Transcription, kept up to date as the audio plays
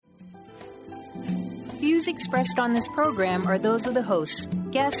views expressed on this program are those of the hosts,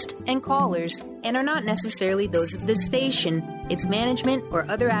 guests, and callers, and are not necessarily those of this station, its management, or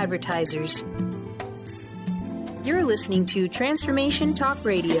other advertisers. You're listening to Transformation Talk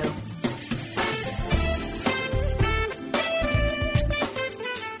Radio.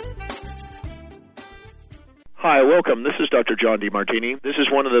 Hi, welcome. This is Dr. John DeMartini. This is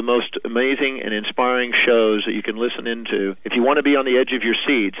one of the most amazing and inspiring shows that you can listen into. If you want to be on the edge of your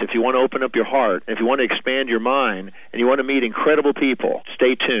seats, if you want to open up your heart, if you want to expand your mind, and you want to meet incredible people,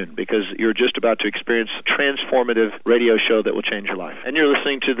 stay tuned because you're just about to experience a transformative radio show that will change your life. And you're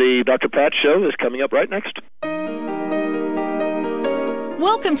listening to the Dr. Pat Show that's coming up right next.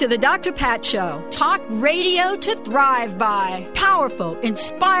 Welcome to the Dr. Pat Show. Talk radio to thrive by. Powerful,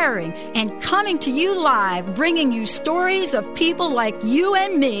 inspiring, and coming to you live, bringing you stories of people like you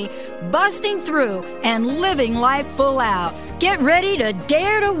and me, busting through and living life full out. Get ready to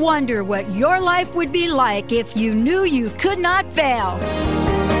dare to wonder what your life would be like if you knew you could not fail.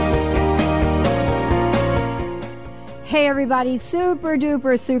 Hey everybody, super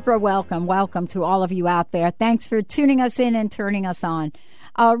duper, super welcome. Welcome to all of you out there. Thanks for tuning us in and turning us on.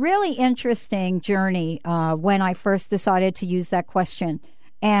 A really interesting journey when I first decided to use that question.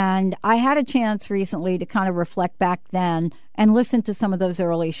 And I had a chance recently to kind of reflect back then and listen to some of those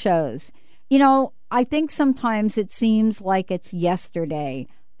early shows. You know, I think sometimes it seems like it's yesterday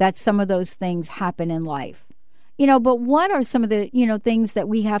that some of those things happen in life. You know, but what are some of the, things that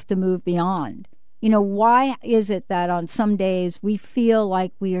we have to move beyond? You know, why is it that on some days we feel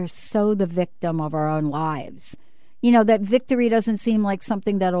like we are so the victim of our own lives? You know, that victory doesn't seem like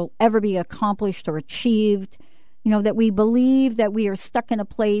something that'll ever be accomplished or achieved. You know, that we believe that we are stuck in a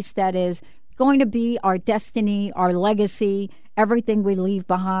place that is going to be our destiny, our legacy, everything we leave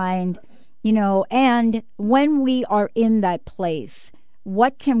behind. You know, and when we are in that place,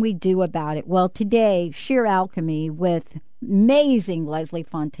 what can we do about it? Well, today, Sheer Alchemy with amazing Leslie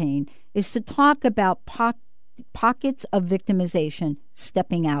Fonteyne is to talk about pockets of victimization,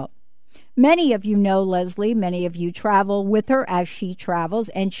 stepping out. Many of you know Leslie. Many of you travel with her as she travels,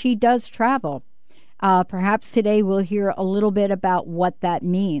 and she does travel. Perhaps today we'll hear a little bit about what that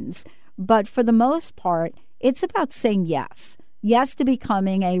means. But for the most part, it's about saying yes. Yes to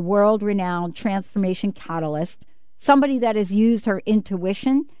becoming a world-renowned transformation catalyst, somebody that has used her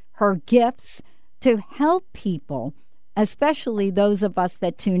intuition, her gifts to help people, especially those of us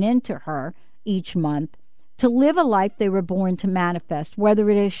that tune into her each month, to live a life they were born to manifest, whether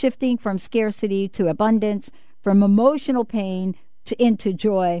it is shifting from scarcity to abundance, from emotional pain into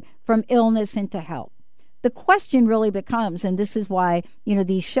joy, from illness into health. The question really becomes, and this is why,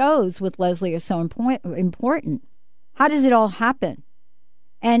 these shows with Leslie are so important. How does it all happen?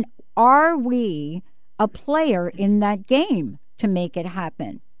 And are we a player in that game to make it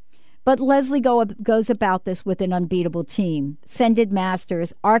happen? But Leslie goes about this with an unbeatable team. Ascended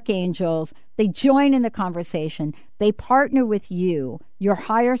masters, archangels, they join in the conversation. They partner with you, your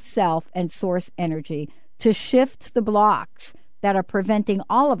higher self and source energy, to shift the blocks that are preventing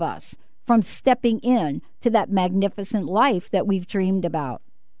all of us from stepping in to that magnificent life that we've dreamed about.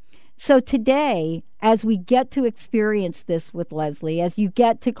 So today, as we get to experience this with Leslie, as you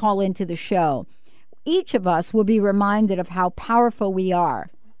get to call into the show, each of us will be reminded of how powerful we are.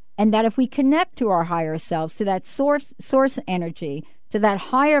 And that if we connect to our higher selves, to that source energy, to that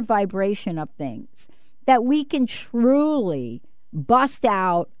higher vibration of things, that we can truly bust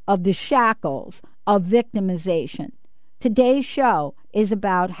out of the shackles of victimization. Today's show is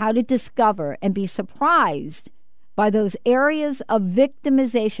about how to discover and be surprised by those areas of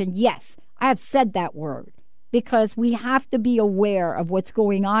victimization. Yes, I have said that word because we have to be aware of what's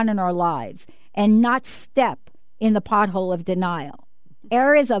going on in our lives and not step in the pothole of denial.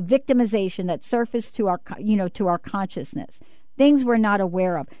 Areas of victimization that surface to our consciousness, things we're not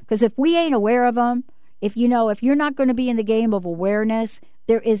aware of. Because if we ain't aware of them, if you're not going to be in the game of awareness,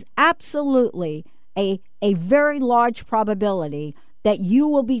 there is absolutely a very large probability that you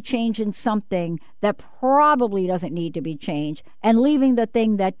will be changing something that probably doesn't need to be changed and leaving the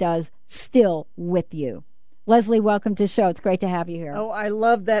thing that does still with you. Leslie, welcome to the show. It's great to have you here. Oh, I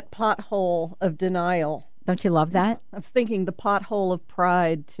love that pothole of denial. Don't you love that? I was thinking the pothole of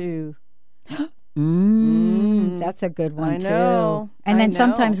pride, too. That's a good one, too. And then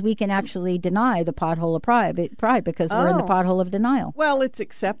sometimes we can actually deny the pothole of pride because we're in the pothole of denial. Well, it's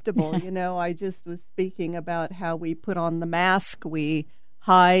acceptable. I just was speaking about how we put on the mask. We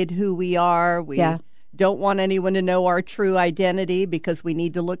hide who we are. We don't want anyone to know our true identity because we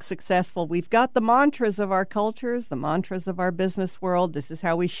need to look successful. We've got the mantras of our cultures, the mantras of our business world. This is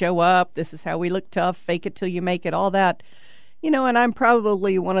how we show up. This is how we look tough. Fake it till you make it, all that. And I'm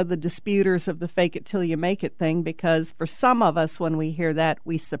probably one of the disputers of the fake it till you make it thing, because for some of us, when we hear that,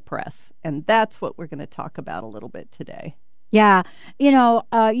 we suppress. And that's what we're going to talk about a little bit today. Yeah.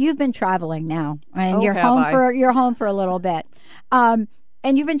 You've been traveling now, and you're home for a little bit. And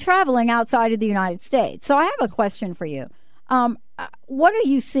you've been traveling outside of the United States. So I have a question for you. What are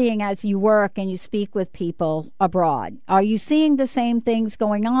you seeing as you work and you speak with people abroad? Are you seeing the same things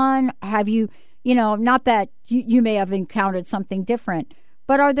going on? Have you, not that you may have encountered something different,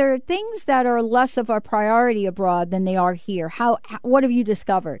 but are there things that are less of a priority abroad than they are here? What have you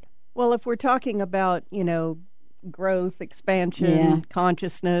discovered? Well, if we're talking about, growth, expansion,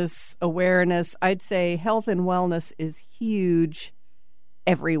 consciousness, awareness, I'd say health and wellness is huge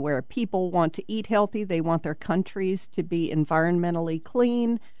everywhere. People want to eat healthy. They want their countries to be environmentally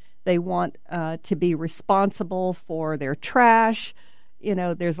clean. They want to be responsible for their trash.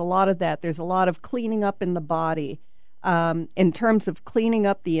 There's a lot of that. There's a lot of cleaning up in the body. In terms of cleaning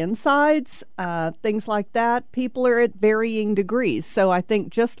up the insides, things like that, people are at varying degrees. So I think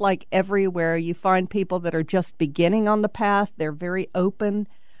just like everywhere, you find people that are just beginning on the path. They're very open.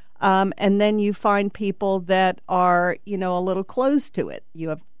 And then you find people that are, a little closed to it. You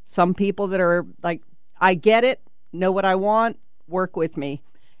have some people that are like, I get it, know what I want, work with me.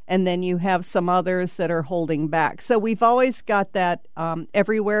 And then you have some others that are holding back. So we've always got that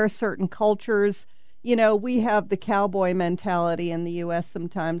everywhere, certain cultures. We have the cowboy mentality in the U.S.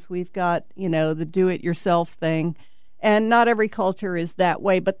 sometimes. We've got, the do-it-yourself thing. And not every culture is that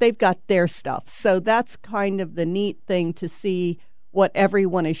way, but they've got their stuff. So that's kind of the neat thing to see what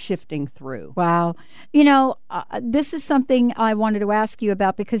everyone is shifting through. Wow. This is something I wanted to ask you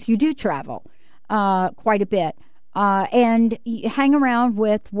about because you do travel quite a bit. And you hang around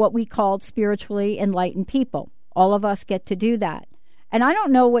with what we call spiritually enlightened people. All of us get to do that. And I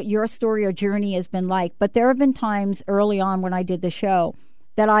don't know what your story or journey has been like, but there have been times early on when I did the show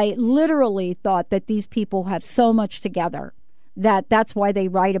that I literally thought that these people have so much together that's why they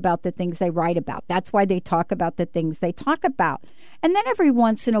write about the things they write about. That's why they talk about the things they talk about. And then every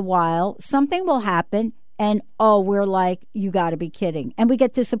once in a while, something will happen and, we're like, you got to be kidding. And we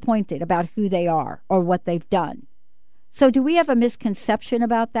get disappointed about who they are or what they've done. So do we have a misconception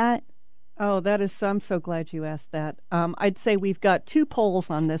about that? Oh, I'm so glad you asked that. I'd say we've got two poles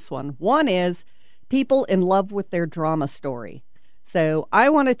on this one. One is people in love with their drama story. So I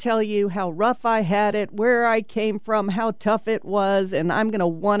want to tell you how rough I had it, where I came from, how tough it was, and I'm going to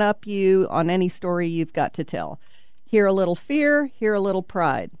one-up you on any story you've got to tell. Here a little fear, here a little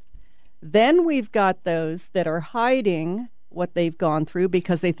pride. Then we've got those that are hiding what they've gone through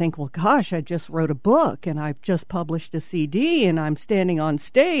because they think, well, gosh, I just wrote a book and I've just published a CD and I'm standing on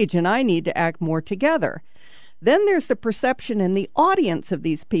stage and I need to act more together. Then there's the perception in the audience of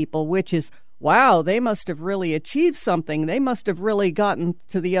these people, which is, wow, they must have really achieved something. They must have really gotten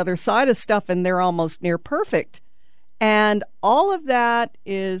to the other side of stuff and they're almost near perfect. And all of that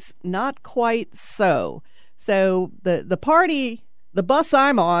is not quite so. So the party, the bus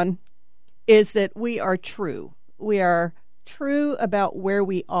I'm on, is that we are true. We are true about where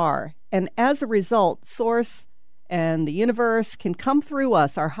we are. And as a result, Source and the universe can come through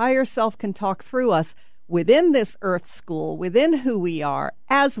us. Our higher self can talk through us within this earth school, within who we are,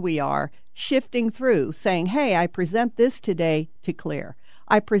 as we are, shifting through, saying, hey, I present this today to clear.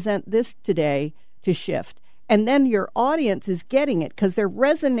 I present this today to shift. And then your audience is getting it because they're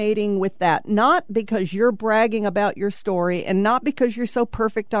resonating with that, not because you're bragging about your story and not because you're so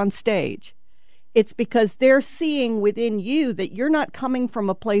perfect on stage. It's because they're seeing within you that you're not coming from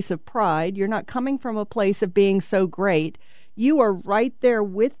a place of pride. You're not coming from a place of being so great. You are right there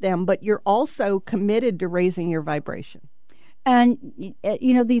with them, but you're also committed to raising your vibration. And,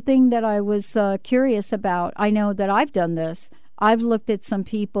 the thing that I was curious about, I know that I've done this. I've looked at some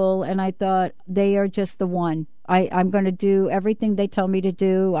people and I thought they are just the one. I'm going to do everything they tell me to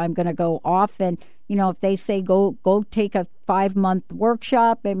do. I'm going to go off and, if they say go take a 5-month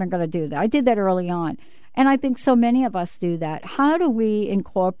workshop, I'm going to do that. I did that early on. And I think so many of us do that. How do we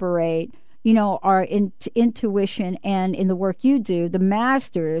incorporate, our intuition and in the work you do, the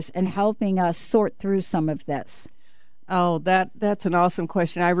masters, and helping us sort through some of this? Oh, that's an awesome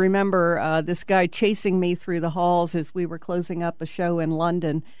question. I remember this guy chasing me through the halls as we were closing up a show in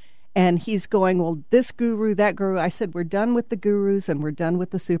London. And he's going, well, this guru, that guru. I said, we're done with the gurus and we're done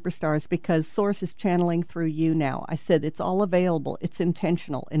with the superstars because Source is channeling through you now. I said, it's all available. It's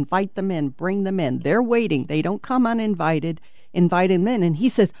intentional. Invite them in. Bring them in. They're waiting. They don't come uninvited. Invite them in. And he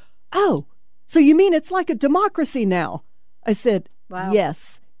says, oh, so you mean it's like a democracy now? I said, wow.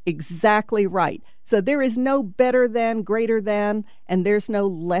 Yes, exactly right. So there is no better than, greater than, and there's no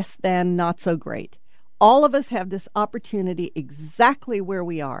less than, not so great. All of us have this opportunity exactly where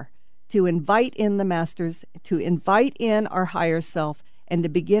we are to invite in the masters, to invite in our higher self, and to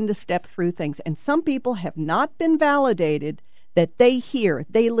begin to step through things. And some people have not been validated that they hear,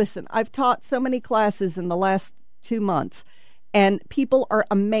 they listen. I've taught so many classes in the last 2 months, and people are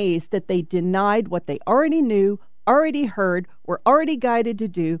amazed that they denied what they already knew, already heard, were already guided to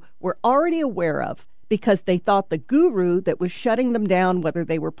do, were already aware of, because they thought the guru that was shutting them down, whether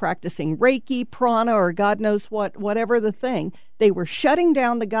they were practicing Reiki, prana, or God knows what, whatever the thing, they were shutting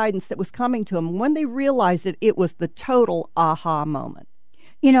down the guidance that was coming to them. When they realized it, it was the total aha moment.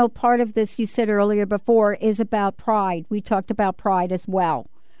 You know, part of this you said earlier before is about pride. We talked about pride as well.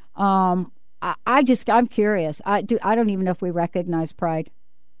 I'm curious. I don't even know if we recognize pride.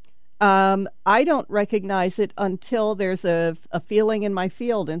 I don't recognize it until there's a feeling in my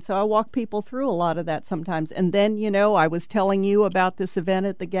field. And so I walk people through a lot of that sometimes. And then, you know, I was telling you about this event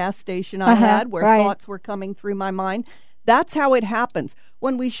at the gas station I had where thoughts were coming through my mind. That's how it happens.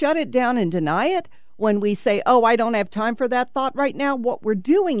 When we shut it down and deny it, when we say, oh, I don't have time for that thought right now, what we're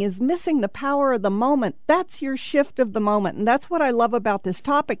doing is missing the power of the moment. That's your shift of the moment. And that's what I love about this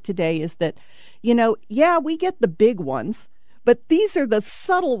topic today is that, you know, yeah, we get the big ones, but these are the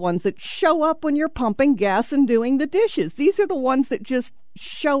subtle ones that show up when you're pumping gas and doing the dishes. These are the ones that just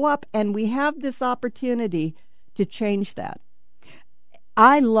show up, and we have this opportunity to change that.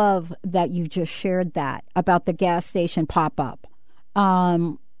 I love that you just shared that about the gas station pop-up.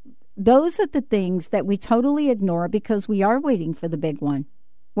 Those are the things that we totally ignore because we are waiting for the big one.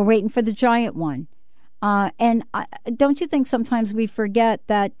 We're waiting for the giant one. Don't you think sometimes we forget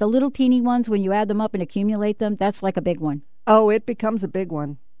that the little teeny ones, when you add them up and accumulate them, that's like a big one? Oh, it becomes a big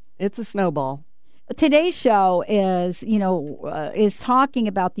one. It's a snowball. Today's show is talking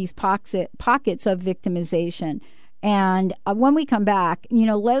about these pockets of victimization. And when we come back, you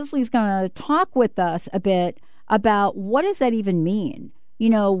know, Leslie's going to talk with us a bit about what does that even mean? You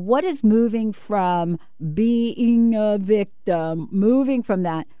know, what is moving from being a victim, moving from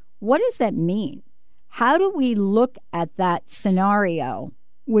that? What does that mean? How do we look at that scenario,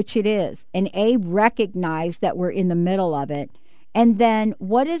 which it is, and recognize that we're in the middle of it? And then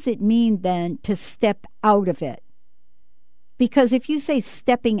what does it mean then to step out of it? Because if you say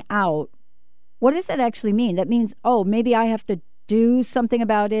stepping out, what does that actually mean? That means, oh, maybe I have to do something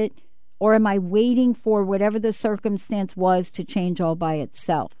about it. Or am I waiting for whatever the circumstance was to change all by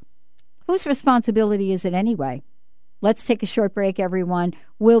itself? Whose responsibility is it anyway? Let's take a short break, everyone.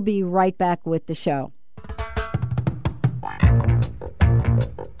 We'll be right back with the show.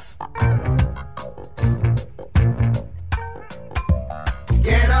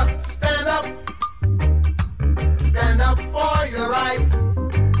 Get up, stand up for your right.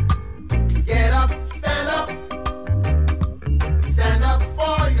 Get up, stand up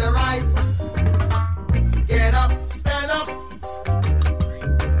for your right. Get up, stand up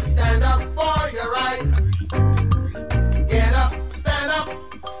for your right. Get up, stand up.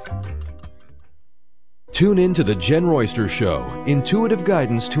 Tune in to The Jen Royster Show, intuitive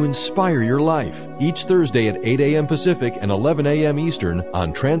guidance to inspire your life, each Thursday at 8 a.m. Pacific and 11 a.m. Eastern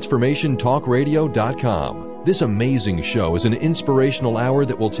on TransformationTalkRadio.com. This amazing show is an inspirational hour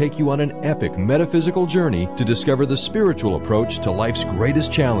that will take you on an epic metaphysical journey to discover the spiritual approach to life's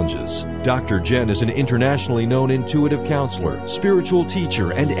greatest challenges. Dr. Jen is an internationally known intuitive counselor, spiritual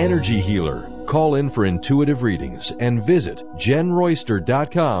teacher, and energy healer. Call in for intuitive readings and visit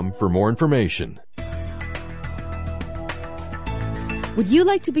JenRoyster.com for more information. Would you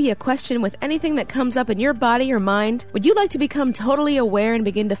like to be a question with anything that comes up in your body or mind? Would you like to become totally aware and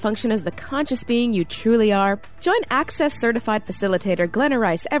begin to function as the conscious being you truly are? Join Access Certified Facilitator Glenna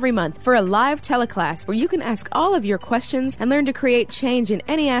Rice every month for a live teleclass where you can ask all of your questions and learn to create change in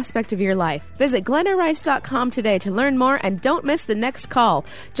any aspect of your life. Visit GlennaRice.com today to learn more and don't miss the next call.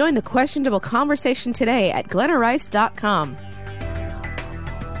 Join the questionable conversation today at GlennaRice.com.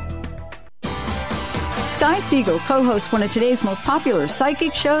 Sky Siegel co-hosts one of today's most popular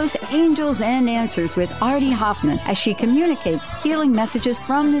psychic shows, Angels and Answers, with Artie Hoffman, as she communicates healing messages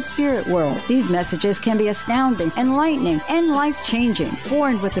from the spirit world. These messages can be astounding, enlightening, and life-changing.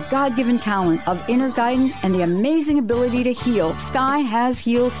 Born with the God-given talent of inner guidance and the amazing ability to heal, Sky has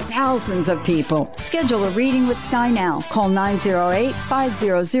healed thousands of people. Schedule a reading with Sky now. Call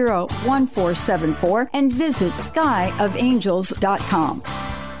 908-500-1474 and visit skyofangels.com.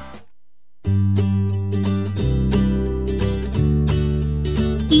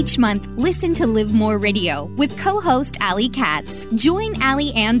 Each month, listen to Live More Radio with co-host Allie Katz. Join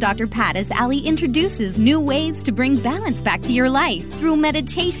Allie and Dr. Pat as Allie introduces new ways to bring balance back to your life through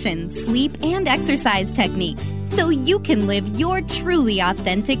meditation, sleep, and exercise techniques, so you can live your truly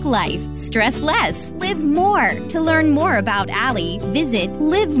authentic life. Stress less, live more. To learn more about Allie, visit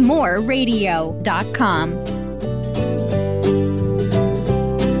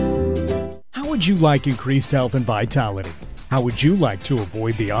livemoreradio.com. How would you like increased health and vitality? How would you like to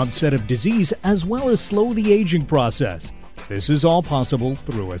avoid the onset of disease as well as slow the aging process? This is all possible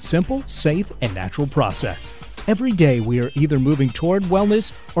through a simple, safe, and natural process. Every day we are either moving toward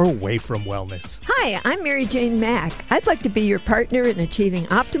wellness or away from wellness. Hi, I'm Mary Jane Mack. I'd like to be your partner in achieving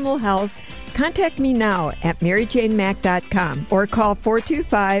optimal health. Contact me now at maryjanemack.com or call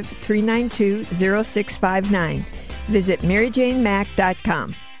 425-392-0659. Visit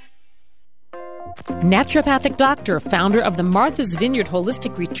maryjanemack.com. Naturopathic doctor, founder of the Martha's Vineyard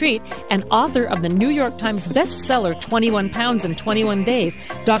Holistic Retreat, and author of the New York Times bestseller 21 Pounds in 21 Days,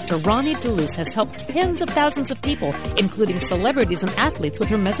 Dr. Ronnie DeLuce has helped tens of thousands of people, including celebrities and athletes, with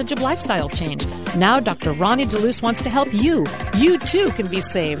her message of lifestyle change. Now Dr. Ronnie DeLuce wants to help you. You too can be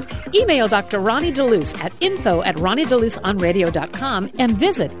saved. Email Dr. Ronnie DeLuce at info@ronniedeluceonradio.com and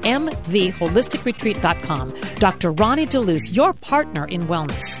visit mvholisticretreat.com. Dr. Ronnie DeLuce, your partner in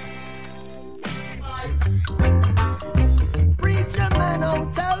wellness. Preacher man,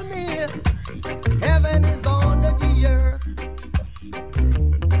 don't tell me heaven is under the earth.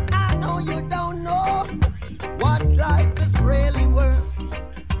 I know you don't know what life is really worth.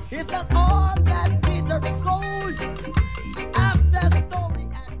 It's not all that glitter is gold. After story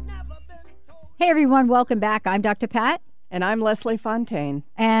had never been told. Hey everyone, welcome back. I'm Dr. Pat. And I'm Leslie Fonteyne.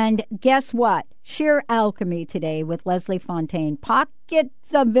 And guess what? Sheer Alchemy today with Leslie Fonteyne.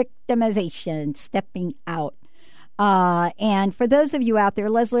 Pockets of Victimization, stepping out. And for those of you out there,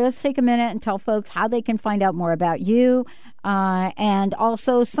 Leslie, let's take a minute and tell folks how they can find out more about you and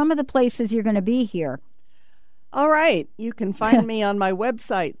also some of the places you're going to be here. All right. You can find me on my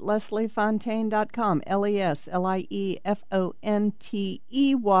website, lesliefonteyne.com,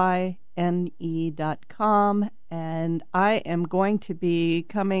 LeslieFonteyne.com. And I am going to be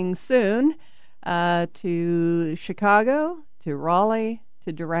coming soon to Chicago, to Raleigh,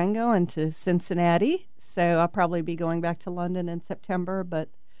 to Durango, and to Cincinnati. So I'll probably be going back to London in September, but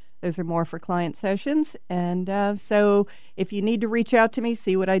those are more for client sessions. And so if you need to reach out to me,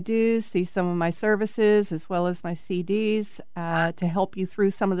 see what I do, see some of my services as well as my CDs to help you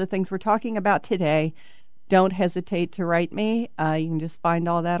through some of the things we're talking about today, don't hesitate to write me. You can just find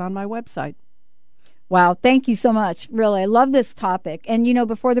all that on my website. Wow, thank you so much. Really, I love this topic. And, you know,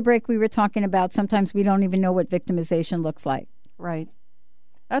 before the break, we were talking about sometimes we don't even know what victimization looks like. Right.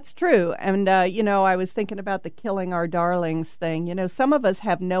 That's true. And, you know, I was thinking about the killing our darlings thing. You know, some of us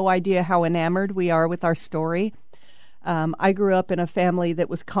have no idea how enamored we are with our story. I grew up in a family that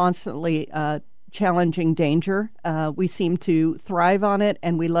was constantly challenging danger. We seem to thrive on it,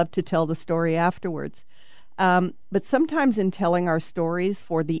 and we love to tell the story afterwards. But sometimes in telling our stories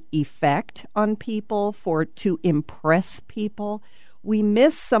for the effect on people, to impress people, we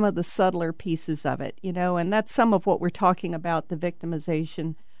miss some of the subtler pieces of it, you know, and that's some of what we're talking about, the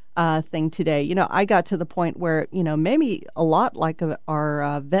victimization thing today. You know, I got to the point where, you know, maybe a lot like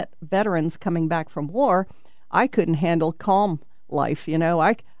our veterans coming back from war, I couldn't handle calm life, you know.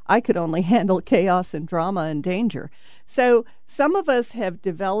 I could only handle chaos and drama and danger. So some of us have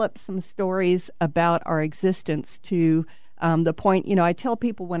developed some stories about our existence to the point, you know, I tell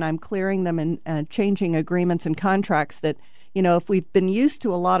people when I'm clearing them and changing agreements and contracts that, you know, if we've been used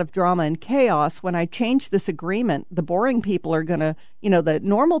to a lot of drama and chaos, when I change this agreement, the boring people are going to, you know, the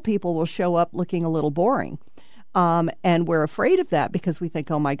normal people will show up looking a little boring. And we're afraid of that because we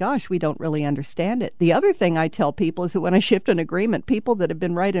think, oh, my gosh, we don't really understand it. The other thing I tell people is that when I shift an agreement, people that have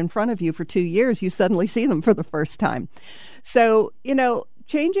been right in front of you for 2 years, you suddenly see them for the first time. So, you know,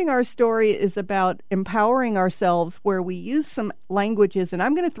 changing our story is about empowering ourselves where we use some languages. And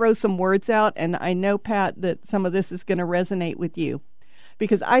I'm going to throw some words out. And I know, Pat, that some of this is going to resonate with you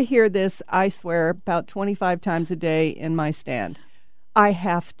because I hear this, I swear, about 25 times a day in my stand. I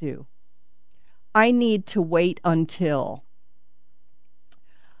have to. I need to wait until.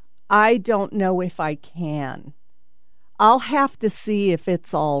 I don't know if I can. I'll have to see if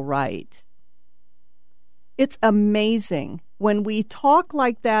it's all right. It's amazing. When we talk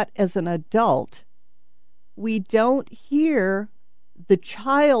like that as an adult, we don't hear the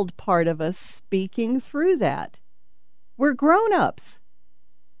child part of us speaking through that. We're grown-ups.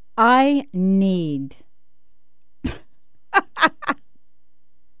 I need.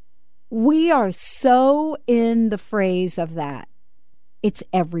 We are so in the phrase of that. It's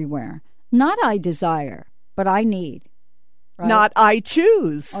everywhere. Not I desire, but I need. Right? Not I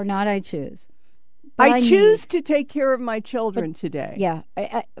choose. Or not I choose. I choose to take care of my children today. Yeah.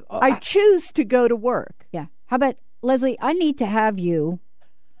 I choose to go to work. Yeah. How about, Leslie, I need to have you.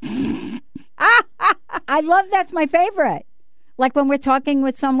 I love, that's my favorite. Like when we're talking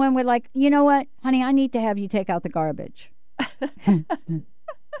with someone, we're like, you know what, honey, I need to have you take out the garbage.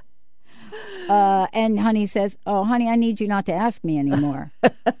 And honey says, oh, honey, I need you not to ask me anymore.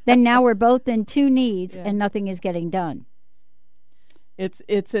 Then now we're both in two needs and nothing is getting done.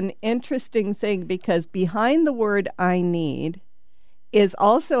 It's an interesting thing because behind the word I need is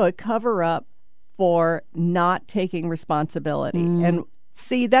also a cover-up for not taking responsibility. And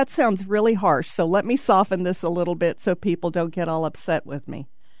see, that sounds really harsh. So let me soften this a little bit so people don't get all upset with me.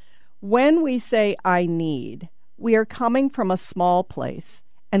 When we say I need, we are coming from a small place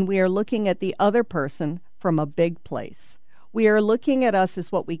and we are looking at the other person from a big place. We are looking at us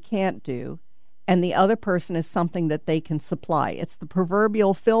as what we can't do, and the other person is something that they can supply. It's the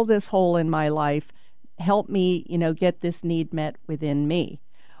proverbial fill this hole in my life, help me, get this need met within me.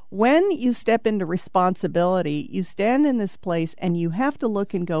 When you step into responsibility, you stand in this place and you have to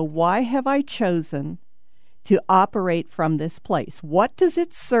look and go, why have I chosen to operate from this place? What does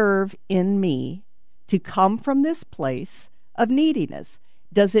it serve in me to come from this place of neediness?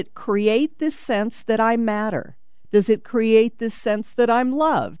 Does it create this sense that I matter? Does it create this sense that I'm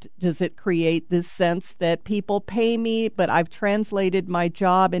loved? Does it create this sense that people pay me, but I've translated my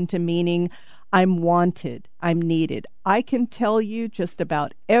job into meaning I'm wanted, I'm needed? I can tell you just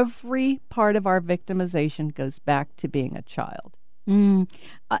about every part of our victimization goes back to being a child. When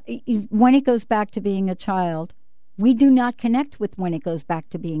it goes back to being a child, we do not connect with when it goes back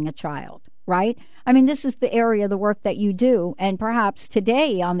to being a child, right? I mean, this is the area of the work that you do, and perhaps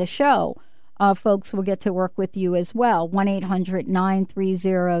today on the show, folks will get to work with you as well.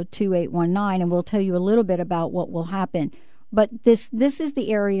 1-800-930-2819, and we'll tell you a little bit about what will happen. But this is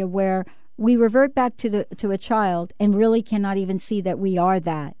the area where we revert back to a child and really cannot even see that we are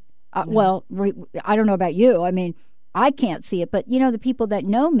that. Well, I don't know about you. I mean, I can't see it, but the people that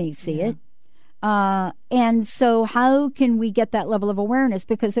know me see it. And so how can we get that level of awareness?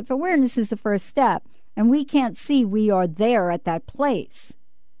 Because if awareness is the first step and we can't see we are there at that place,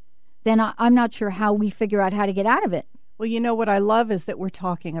 then I'm not sure how we figure out how to get out of it. Well, what I love is that we're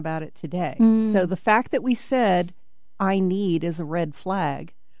talking about it today. So the fact that we said, I need is a red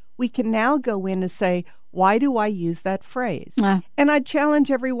flag, we can now go in and say, why do I use that phrase? And I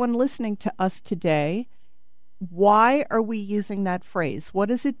challenge everyone listening to us today, why are we using that phrase? What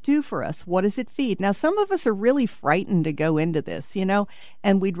does it do for us? What does it feed? Now, some of us are really frightened to go into this,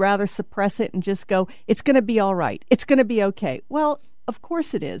 and we'd rather suppress it and just go, it's going to be all right. It's going to be okay. Well, of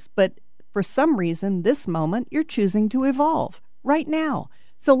course it is. But for some reason, this moment, you're choosing to evolve right now.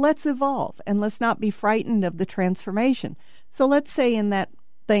 So let's evolve and let's not be frightened of the transformation. So let's say in that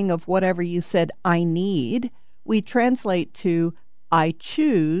thing of whatever you said, I need, we translate to, I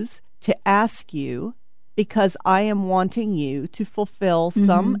choose to ask you because I am wanting you to fulfill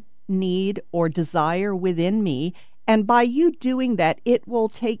some need or desire within me. And by you doing that, it will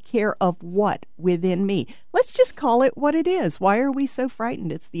take care of what within me? Let's just call it what it is. Why are we so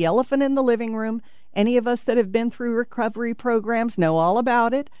frightened? It's the elephant in the living room. Any of us that have been through recovery programs know all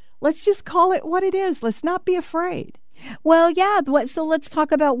about it. Let's just call it what it is. Let's not be afraid. Well, yeah. So let's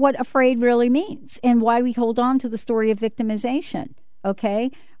talk about what afraid really means and why we hold on to the story of victimization.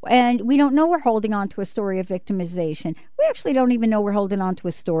 Okay? And we don't know we're holding on to a story of victimization. We actually don't even know we're holding on to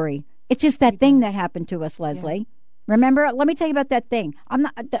a story. It's just that thing that happened to us, Leslie. Yeah. Remember? Let me tell you about that thing.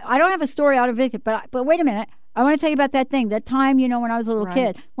 I don't have a story out of it, but wait a minute. I want to tell you about that thing, that time, when I was a little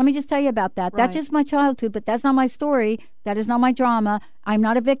kid. Let me just tell you about that. That's just my childhood, but that's not my story. That is not my drama. I'm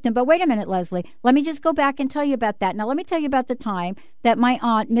not a victim. But wait a minute, Leslie. Let me just go back and tell you about that. Now, let me tell you about the time that my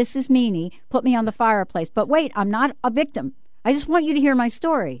aunt, Mrs. Meany, put me on the fireplace. But wait, I'm not a victim. I just want you to hear my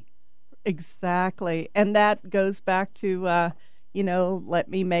story. Exactly. And that goes back to, let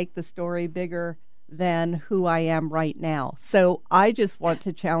me make the story bigger than who I am right now. So I just want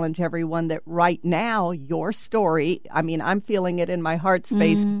to challenge everyone that right now, your story, I'm feeling it in my heart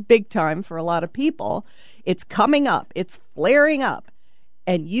space big time for a lot of people. It's coming up. It's flaring up.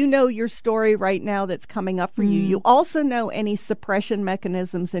 And your story right now that's coming up for you. You also know any suppression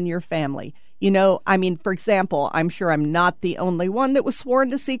mechanisms in your family. For example, I'm sure I'm not the only one that was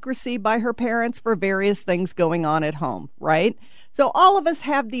sworn to secrecy by her parents for various things going on at home, right? So all of us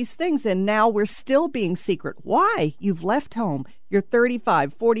have these things, and now we're still being secret. Why? You've left home. You're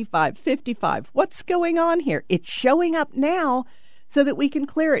 35, 45, 55. What's going on here? It's showing up now. so that we can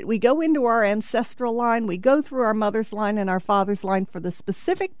clear it. We go into our ancestral line, we go through our mother's line and our father's line for the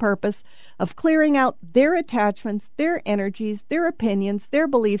specific purpose of clearing out their attachments, their energies, their opinions, their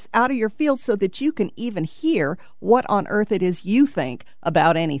beliefs out of your field so that you can even hear what on earth it is you think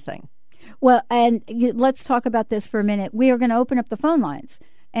about anything. Well, and let's talk about this for a minute. We are going to open up the phone lines.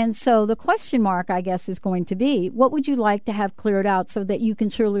 And so the question mark, I guess, is going to be, what would you like to have cleared out so that you can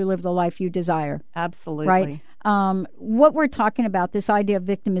truly live the life you desire? Absolutely. Right? What we're talking about, this idea of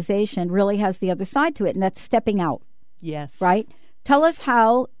victimization, really has the other side to it, and that's stepping out. Yes. Right? Tell us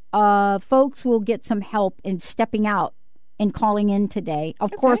how folks will get some help in stepping out and calling in today.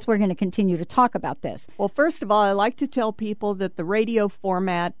 Of course, we're going to continue to talk about this. Well, first of all, I like to tell people that the radio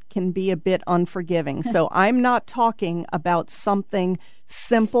format can be a bit unforgiving. So I'm not talking about something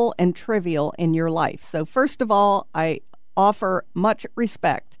simple and trivial in your life. So first of all, I offer much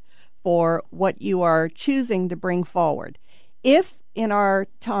respect for what you are choosing to bring forward. If in our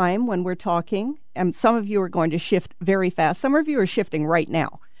time when we're talking, and some of you are going to shift very fast, some of you are shifting right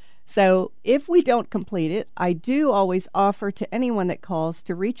now. So if we don't complete it, I do always offer to anyone that calls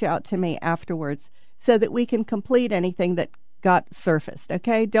to reach out to me afterwards so that we can complete anything that got surfaced,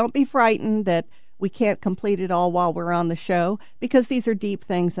 okay? Don't be frightened that we can't complete it all while we're on the show, because these are deep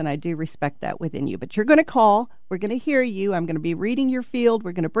things, and I do respect that within you. But you're going to call. We're going to hear you. I'm going to be reading your field.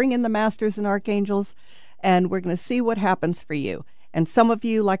 We're going to bring in the masters and archangels, and we're going to see what happens for you. And some of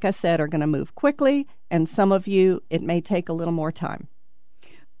you, like I said, are going to move quickly, and some of you, it may take a little more time.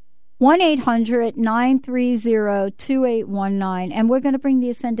 1-800-930-2819. And we're going to bring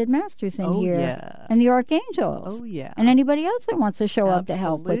the Ascended Masters in here. Yeah. And the Archangels. Oh, yeah. And anybody else that wants to show up to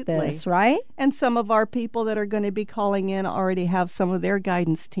help with this, right? And some of our people that are going to be calling in already have some of their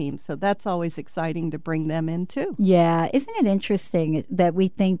guidance teams. So that's always exciting to bring them in, too. Yeah. Isn't it interesting that we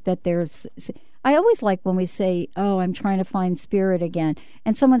think that there's... I always like when we say, oh, I'm trying to find spirit again.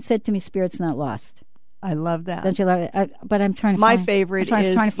 And someone said to me, spirit's not lost. I love that. Don't you love it? But I'm trying to My find... favorite is,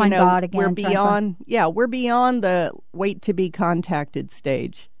 trying to find God again. We're beyond the wait to be contacted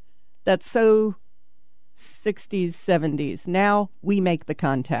stage. That's so 60s, 70s. Now we make the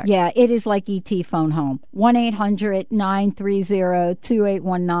contact. Yeah, it is like E.T. phone home.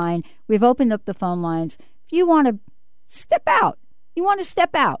 1-800-930-2819. We've opened up the phone lines. If you want to step out,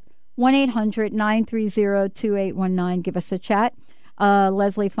 1-800-930-2819. Give us a chat.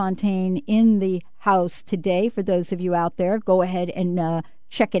 Leslie Fonteyne in the house today. For those of you out there, go ahead and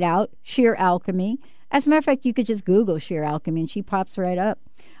check it out. Sheer Alchemy. As a matter of fact, you could just Google Sheer Alchemy and she pops right up.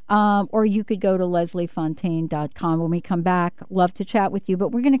 Or you could go to lesliefontaine.com. When we come back, love to chat with you.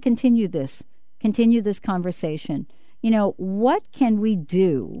 But we're going to continue this conversation. You know, what can we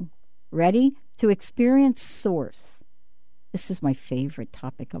do, ready, to experience Source? This is my favorite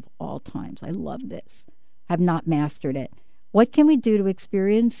topic of all times. I love this. Have not mastered it. What can we do to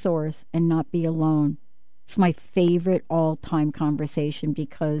experience Source and not be alone? It's my favorite all-time conversation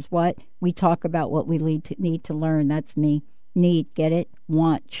because what? We talk about what we need to learn. That's me. Need, get it?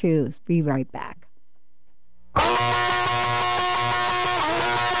 Want, choose. Be right back. You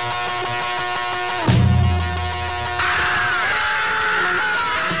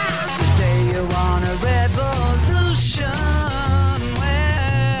say you want a revolution.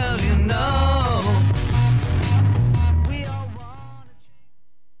 Well, you know.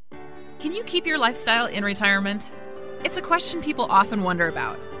 Can you keep your lifestyle in retirement? It's a question people often wonder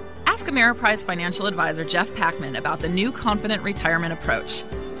about. Ask Ameriprise financial advisor Jeff Packman about the new Confident Retirement Approach.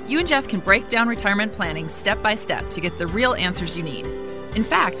 You and Jeff can break down retirement planning step by step to get the real answers you need. In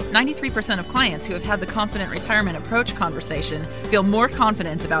fact, 93% of clients who have had the Confident Retirement Approach conversation feel more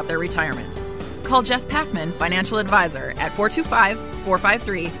confident about their retirement. Call Jeff Packman, financial advisor, at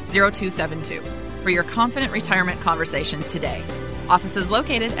 425-453-0272 for your Confident Retirement conversation today. Office is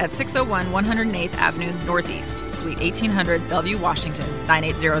located at 601 108th Avenue Northeast, Suite 1800, Bellevue, Washington,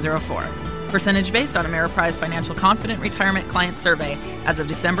 98004. Percentage based on Ameriprise Financial Confident Retirement Client Survey as of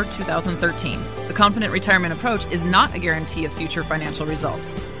December 2013. The Confident Retirement Approach is not a guarantee of future financial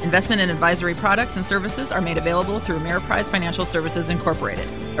results. Investment and advisory products and services are made available through Ameriprise Financial Services Incorporated,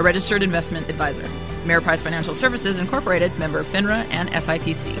 a registered investment advisor. Ameriprise Financial Services Incorporated, member of FINRA and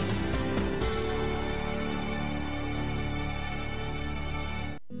SIPC.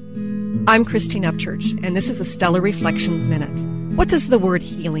 I'm Christine Upchurch, and this is a Stellar Reflections Minute. What does the word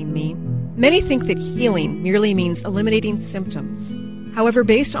healing mean? Many think that healing merely means eliminating symptoms. However,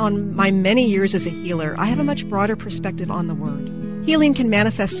 based on my many years as a healer, I have a much broader perspective on the word. Healing can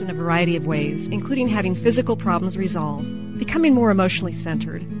manifest in a variety of ways, including having physical problems resolved, becoming more emotionally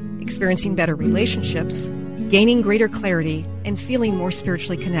centered, experiencing better relationships, gaining greater clarity, and feeling more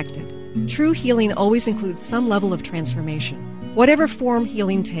spiritually connected. True healing always includes some level of transformation. Whatever form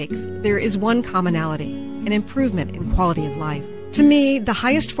healing takes, there is one commonality, an improvement in quality of life. To me, the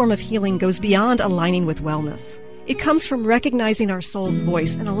highest form of healing goes beyond aligning with wellness. It comes from recognizing our soul's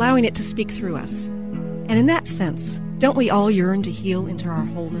voice and allowing it to speak through us. And in that sense, don't we all yearn to heal into our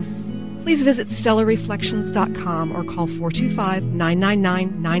wholeness? Please visit stellarreflections.com or call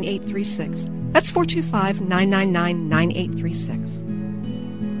 425-999-9836. That's 425-999-9836.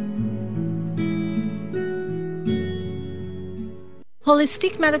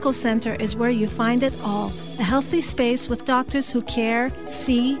 Holistic Medical Center is where you find it all. A healthy space with doctors who care,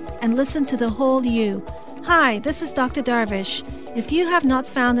 see, and listen to the whole you. Hi, this is Dr. Darvish. If you have not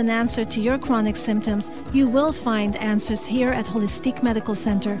found an answer to your chronic symptoms, you will find answers here at Holistic Medical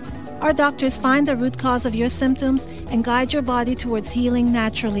Center. Our doctors find the root cause of your symptoms and guide your body towards healing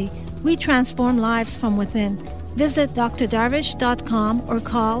naturally. We transform lives from within. Visit drdarvish.com or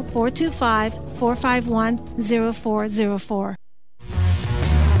call 425-451-0404.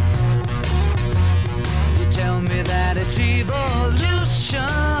 Tell me that it's evolution.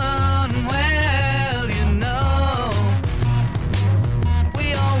 Well, you know,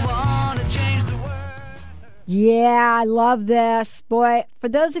 we all want to change the world. Yeah, I love this. Boy, for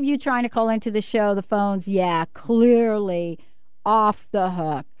those of you trying to call into the show, the phone's, clearly off the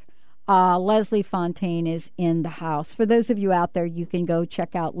hook. Leslie Fonteyne is in the house. For those of you out there, you can go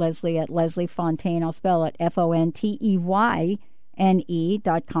check out Leslie at Leslie Fonteyne. I'll spell it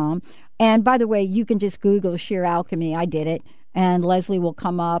FONTEYNE.com. And by the way, you can just Google Sheer Alchemy. I did it. And Leslie will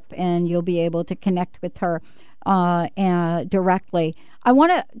come up and you'll be able to connect with her directly. I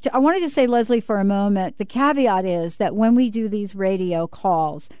wanted to say, Leslie, for a moment, the caveat is that when we do these radio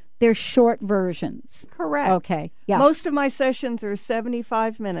calls, they're short versions. Correct. Okay. Yeah. Most of my sessions are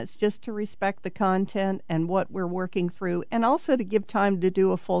 75 minutes just to respect the content and what we're working through, and also to give time to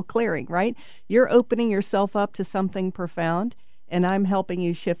do a full clearing, right? You're opening yourself up to something profound, and I'm helping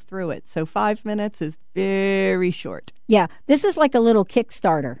you shift through it. So 5 minutes is very short. Yeah. This is like a little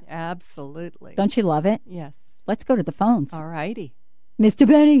Kickstarter. Absolutely. Don't you love it? Yes. Let's go to the phones. All righty. Mr.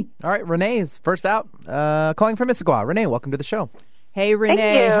 Benny. All right. Renee's first out, calling from Mississauga. Renee, welcome to the show. Hey,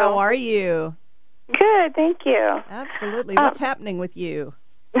 Renee. How are you? Good, thank you. Absolutely. What's happening with you?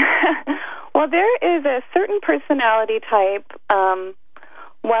 Well, there is a certain personality type,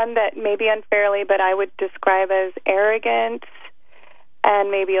 one that maybe unfairly, but I would describe as arrogant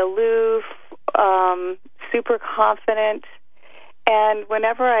and maybe aloof, super confident. And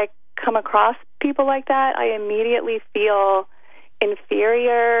whenever I come across people like that, I immediately feel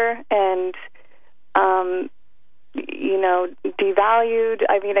inferior and, devalued.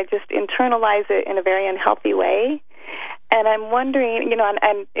 I mean, I just internalize it in a very unhealthy way. And I'm wondering,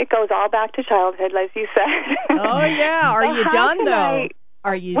 and it goes all back to childhood, as you said. Oh, yeah. Are you done, though?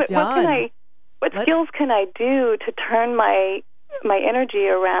 Are you done? What skills can I do to turn my energy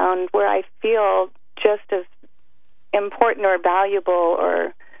around where I feel just as important or valuable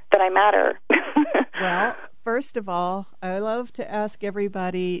or that I matter? Well, first of all, I love to ask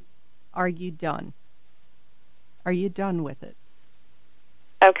everybody, are you done? Are you done with it?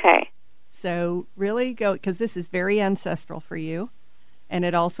 Okay. So really go, because this is very ancestral for you, and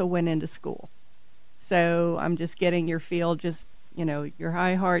it also went into school. So I'm just getting your feel, just, your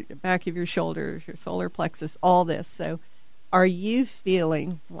high heart, the back of your shoulders, your solar plexus, all this. So are you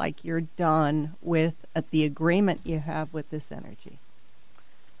feeling like you're done with the agreement you have with this energy?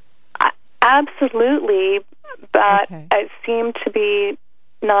 Absolutely, but I seem to be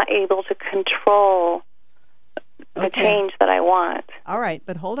not able to control the change that I want. All right,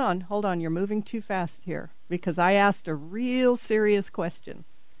 but hold on. You're moving too fast here, because I asked a real serious question.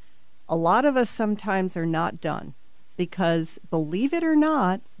 A lot of us sometimes are not done because, believe it or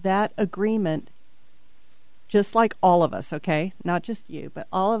not, that agreement, just like all of us, okay, not just you, but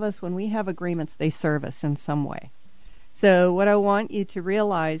all of us, when we have agreements, they serve us in some way. So what I want you to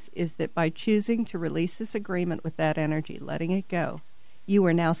realize is that by choosing to release this agreement with that energy, letting it go, you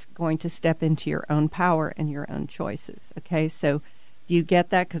are now going to step into your own power and your own choices, okay? So do you get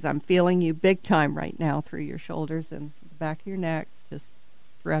that? Because I'm feeling you big time right now through your shoulders and the back of your neck, just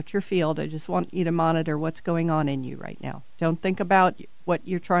throughout your field. I just want you to monitor what's going on in you right now. Don't think about what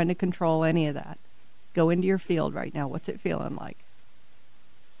you're trying to control, any of that. Go into your field right now. What's it feeling like?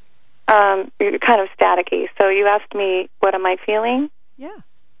 You're kind of staticky. So you asked me, what am I feeling? Yeah.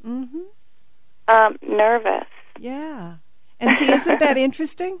 Nervous. Yeah. And see, isn't that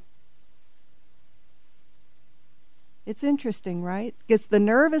interesting? It's interesting, right? Because the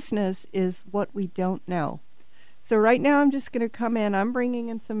nervousness is what we don't know. So right now I'm just going to come in. I'm bringing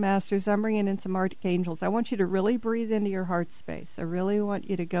in some masters. I'm bringing in some archangels. I want you to really breathe into your heart space. I really want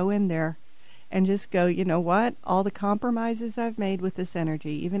you to go in there and just go, you know what? All the compromises I've made with this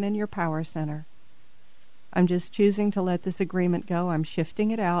energy, even in your power center, I'm just choosing to let this agreement go. I'm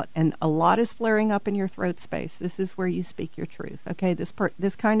shifting it out, and a lot is flaring up in your throat space. This is where you speak your truth. Okay,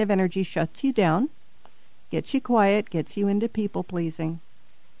 this kind of energy shuts you down, gets you quiet, gets you into people-pleasing,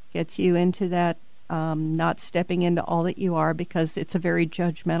 gets you into that not stepping into all that you are, because it's a very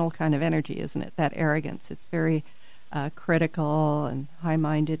judgmental kind of energy, isn't it? That arrogance. It's very critical and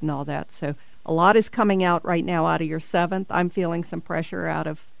high-minded and all that. So a lot is coming out right now out of your seventh. I'm feeling some pressure out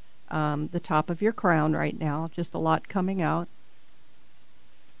of the top of your crown right now, just a lot coming out.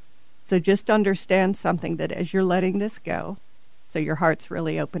 So just understand something, that as you're letting this go, so your heart's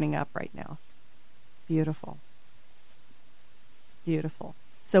really opening up right now. Beautiful. Beautiful.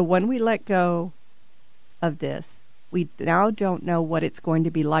 So when we let go of this, we now don't know what it's going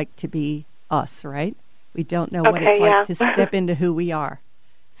to be like to be us, right? We don't know what it's like to step into who we are.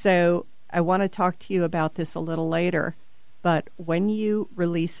 So I want to talk to you about this a little later. But when you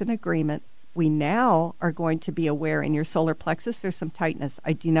release an agreement, we now are going to be aware in your solar plexus there's some tightness.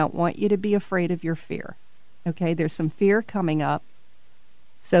 I do not want you to be afraid of your fear. Okay, there's some fear coming up.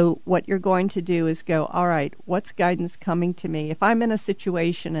 So what you're going to do is go, all right, what's guidance coming to me? If I'm in a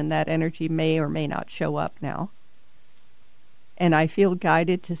situation and that energy may or may not show up now, and I feel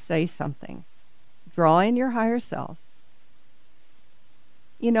guided to say something, draw in your higher self.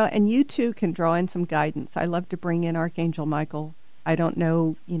 You know, and you too can draw in some guidance. I love to bring in Archangel Michael. I don't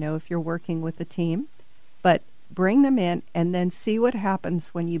know, if you're working with a team, but bring them in and then see what happens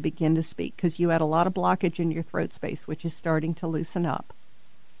when you begin to speak, because you had a lot of blockage in your throat space, which is starting to loosen up.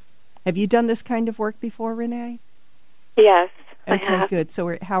 Have you done this kind of work before, Renee? Yes, okay, I have. Good.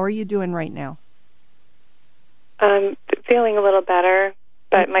 So how are you doing right now? I'm feeling a little better,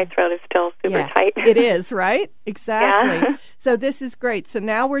 but my throat is still super tight. It is, right? Exactly. Yeah. So this is great. So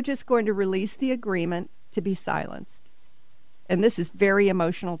now we're just going to release the agreement to be silenced. And this is very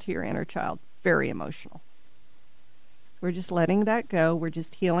emotional to your inner child, very emotional. So we're just letting that go. We're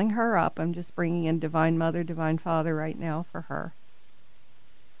just healing her up. I'm just bringing in Divine Mother, Divine Father right now for her.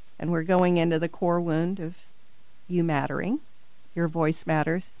 And we're going into the core wound of you mattering. Your voice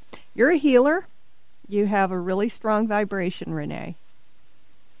matters. You're a healer. You have a really strong vibration, Renee.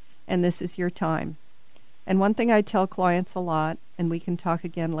 And this is your time. And one thing I tell clients a lot, and we can talk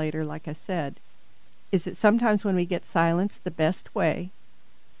again later, like I said, is that sometimes when we get silenced, the best way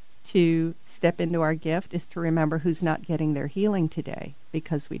to step into our gift is to remember who's not getting their healing today,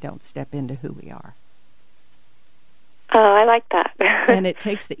 because we don't step into who we are. Oh, I like that. And it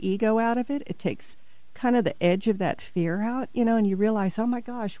takes the ego out of it. It takes kind of the edge of that fear out, and you realize, oh my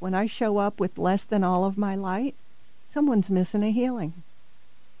gosh, when I show up with less than all of my light, someone's missing a healing.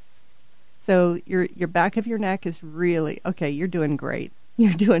 So your back of your neck is really, okay, you're doing great.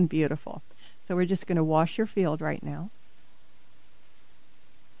 You're doing beautiful. So we're just going to wash your field right now.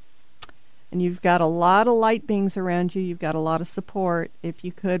 And you've got a lot of light beings around you. You've got a lot of support. If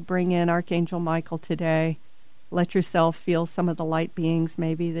you could bring in Archangel Michael today, let yourself feel some of the light beings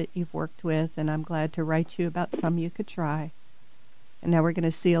maybe that you've worked with, and I'm glad to write you about some you could try. And now we're going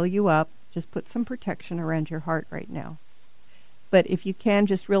to seal you up. Just put some protection around your heart right now. But if you can,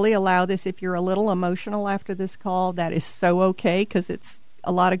 just really allow this. If you're a little emotional after this call, that is so okay, because it's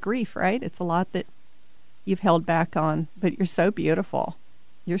a lot of grief, right? It's a lot that you've held back on, but you're so beautiful.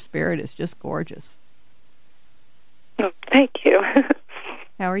 Your spirit is just gorgeous. Oh, thank you.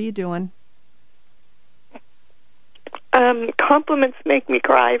 How are you doing? Compliments make me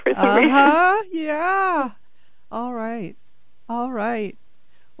cry for some reason. Yeah. All right.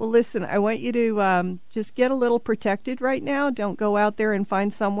 Well, listen, I want you to just get a little protected right now. Don't go out there and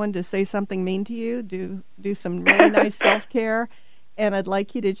find someone to say something mean to you. Do some really nice self-care. And I'd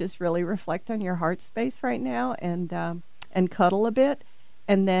like you to just really reflect on your heart space right now and cuddle a bit.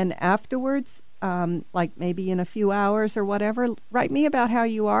 And then afterwards, like maybe in a few hours or whatever, write me about how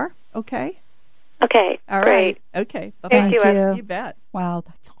you are, okay? Okay, all great. Right. Okay, bye-bye. Thank you. You bet. Wow,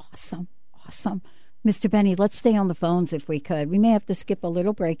 that's awesome. Mr. Benny, let's stay on the phones if we could. We may have to skip a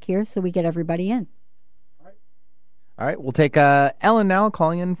little break here so we get everybody in. All right, we'll take Ellen now,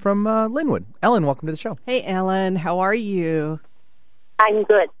 calling in from Linwood. Ellen, welcome to the show. Hey, Ellen, how are you? I'm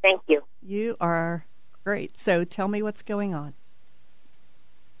good, thank you. You are great. So tell me what's going on.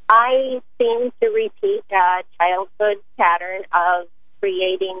 I seem to repeat a childhood pattern of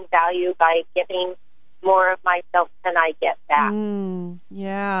creating value by giving more of myself than I get back.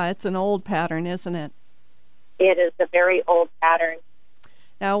 Yeah, it's an old pattern, isn't it? It is a very old pattern.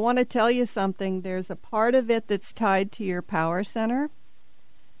 Now, I want to tell you something. There's a part of it that's tied to your power center.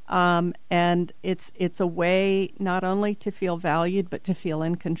 And it's a way not only to feel valued, but to feel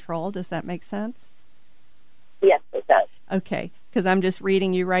in control. Does that make sense? Yes, it does. Okay, because I'm just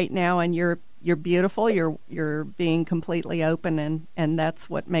reading you right now, and you're beautiful. You're being completely open, and that's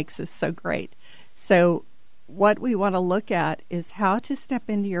what makes this so great. So what we want to look at is how to step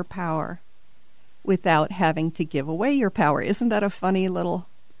into your power without having to give away your power. Isn't that a funny little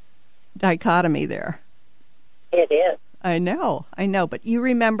dichotomy there? It is. I know. But you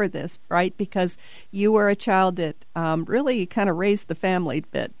remember this, right? Because you were a child that really kind of raised the family a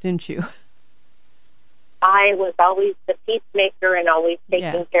bit, didn't you? I was always the peacemaker and always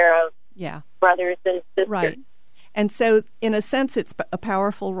taking care of brothers and sisters. Right. And so, in a sense, it's a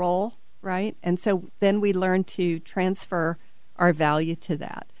powerful role, right? And so then we learn to transfer our value to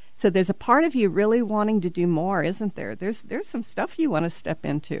that. So there's a part of you really wanting to do more, isn't there? There's some stuff you want to step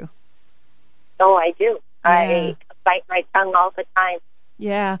into. Oh, I do. Yeah. I bite my tongue all the time.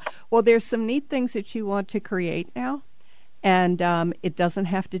 Yeah. Well, there's some neat things that you want to create now, and it doesn't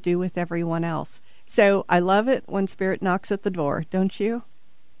have to do with everyone else. So I love it when Spirit knocks at the door, don't you?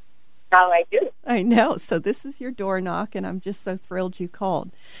 Oh, I do. I know. So this is your door knock, and I'm just so thrilled you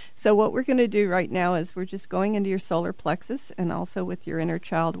called. So what we're going to do right now is we're just going into your solar plexus and also with your inner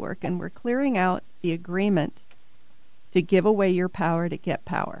child work, and we're clearing out the agreement to give away your power to get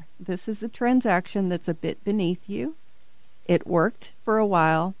power. This is a transaction that's a bit beneath you. It worked for a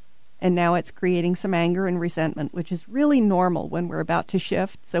while, and now it's creating some anger and resentment, which is really normal when we're about to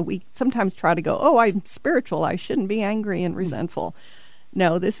shift. So we sometimes try to go, oh, I'm spiritual. I shouldn't be angry and resentful.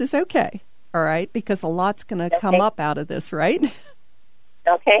 No, this is okay, all right, because a lot's going to come up out of this, right?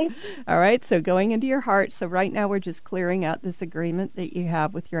 Okay. All right, so going into your heart. So right now we're just clearing out this agreement that you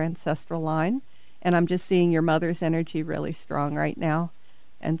have with your ancestral line. And I'm just seeing your mother's energy really strong right now.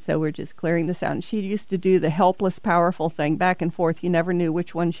 And so we're just clearing this out. And she used to do the helpless, powerful thing back and forth. You never knew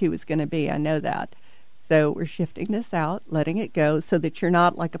which one she was going to be. I know that. So we're shifting this out, letting it go so that you're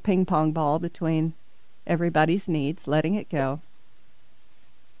not like a ping pong ball between everybody's needs, letting it go.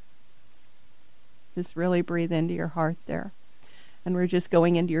 Just really breathe into your heart there. And we're just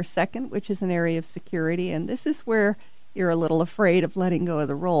going into your second, which is an area of security. And this is where you're a little afraid of letting go of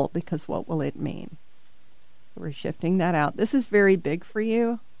the role, because what will it mean? So we're shifting that out. This is very big for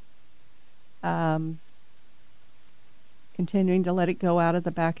you. Continuing to let it go out of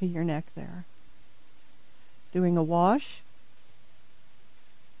the back of your neck there. Doing a wash.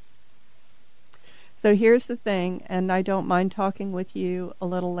 So here's the thing, and I don't mind talking with you a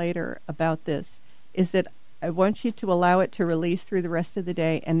little later about this, is that I want you to allow it to release through the rest of the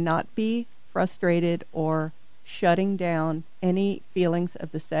day and not be frustrated or shutting down any feelings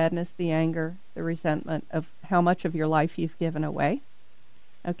of the sadness, the anger, the resentment of how much of your life you've given away.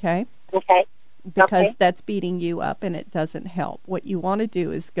 Okay? Okay. Because that's beating you up and it doesn't help. What you want to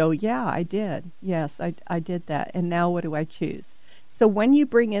do is go, yeah, I did. Yes, I did that. And now what do I choose? So when you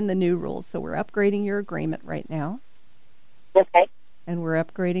bring in the new rules, so we're upgrading your agreement right now. Okay. And we're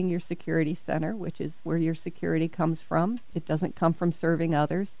upgrading your security center, which is where your security comes from. It doesn't come from serving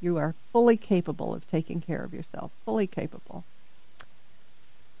others. You are fully capable of taking care of yourself, fully capable.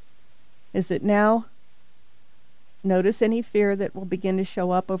 Is it now? Notice any fear that will begin to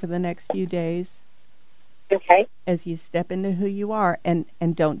show up over the next few days. Okay. As you step into who you are. And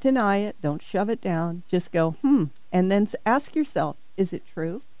don't deny it. Don't shove it down. Just go, And then ask yourself, is it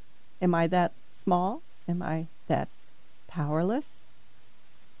true? Am I that small? Am I that powerless?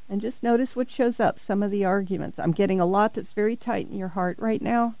 And just notice what shows up, some of the arguments. I'm getting a lot that's very tight in your heart right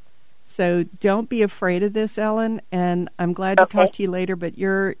now. So don't be afraid of this, Ellen. And I'm glad to talk to you later, but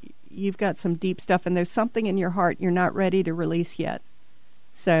you've got some deep stuff, and there's something in your heart you're not ready to release yet.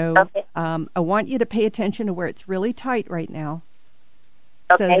 So I want you to pay attention to where it's really tight right now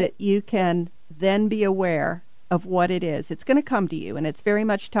so that you can then be aware of what it is. It's going to come to you, and it's very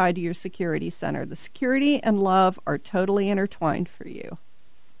much tied to your security center. The security and love are totally intertwined for you.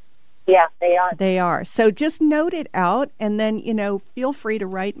 Yeah, they are. They are. So just note it out, and then, feel free to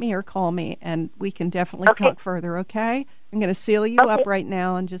write me or call me, and we can definitely talk further, okay? I'm going to seal you up right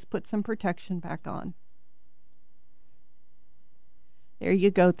now and just put some protection back on. There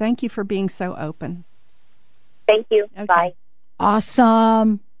you go. Thank you for being so open. Thank you. Okay. Bye.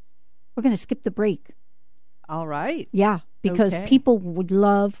 Awesome. We're going to skip the break. All right. Yeah, because people would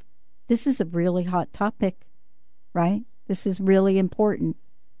love, this is a really hot topic, right? This is really important.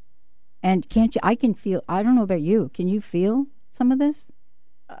 And I can feel, I don't know about you, can you feel some of this?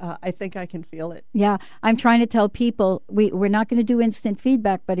 I think I can feel it. Yeah, I'm trying to tell people, we're not going to do instant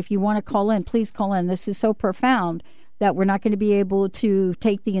feedback, but if you want to call in, please call in. This is so profound that we're not going to be able to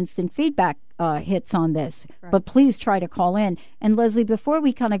take the instant feedback hits on this. Right. But please try to call in. And Leslie, before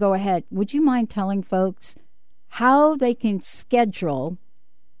we kind of go ahead, would you mind telling folks how they can schedule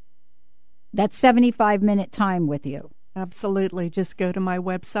that 75-minute time with you? Absolutely. Just go to my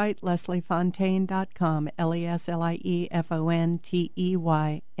website, lesliefonteyne.com,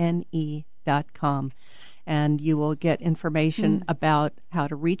 LeslieFonteyne.com. And you will get information about how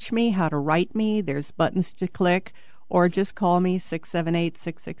to reach me, how to write me. There's buttons to click, or just call me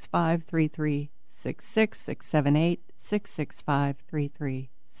 678-665-3366,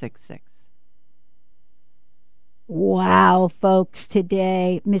 678-665-3366. Wow, folks,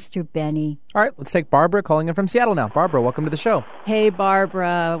 today, Mr. Benny. All right, let's take Barbara calling in from Seattle now. Barbara, welcome to the show. Hey,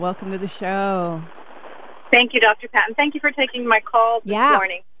 Barbara. Welcome to the show. Thank you, Dr. Patton. Thank you for taking my call this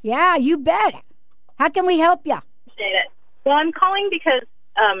morning. Yeah, you bet. How can we help you? Appreciate it. Well, I'm calling because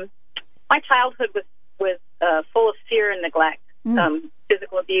my childhood was full of fear and neglect,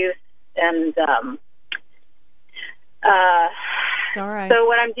 physical abuse, and it's all right. So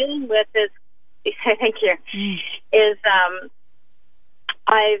what I'm dealing with is, thank you, is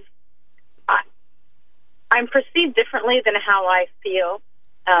I'm perceived differently than how I feel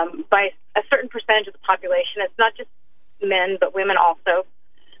by a certain percentage of the population. It's not just men, but women also,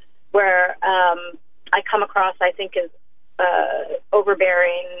 where I come across, I think, as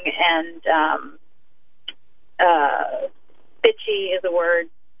overbearing and bitchy is a word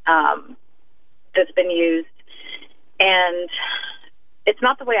that's been used. And it's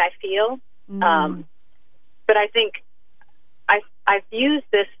not the way I feel. But I think I've used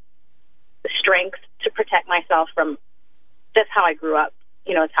this strength to protect myself from. That's how I grew up.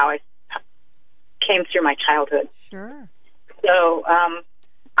 It's how I came through my childhood. Sure. So I'm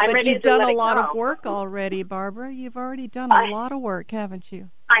but ready you've to done let a it lot go. of work already, Barbara. You've already done a lot of work, haven't you?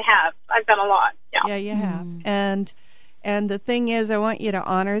 I have. I've done a lot. Yeah. Yeah, you have. And the thing is, I want you to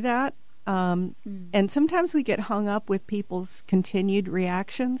honor that. And sometimes we get hung up with people's continued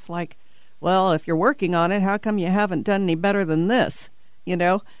reactions, like, well, if you're working on it, how come you haven't done any better than this?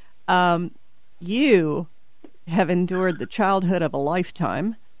 You have endured the childhood of a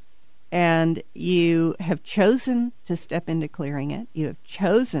lifetime, and you have chosen to step into clearing it. You have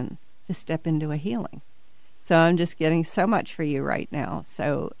chosen to step into a healing. So I'm just getting so much for you right now.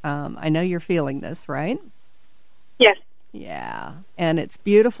 So I know you're feeling this, right? Yes. Yeah. And it's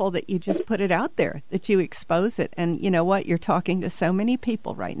beautiful that you just put it out there, that you expose it. And you know what? You're talking to so many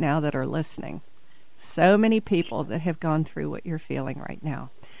people right now that are listening. So many people that have gone through what you're feeling right now.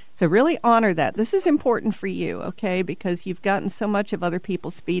 So really honor that. This is important for you, okay? Because you've gotten so much of other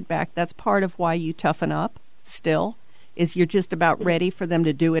people's feedback. That's part of why you toughen up still, is you're just about ready for them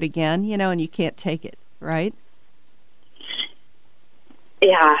to do it again, and you can't take it, right?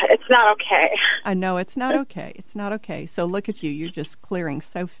 Yeah, it's not okay. I know, it's not okay. It's not okay. So look at you. You're just clearing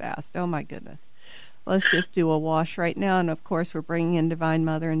so fast. Oh, my goodness. Let's just do a wash right now. And, of course, we're bringing in Divine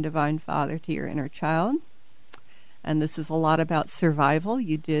Mother and Divine Father to your inner child. And this is a lot about survival.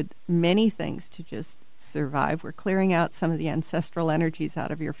 You did many things to just survive. We're clearing out some of the ancestral energies out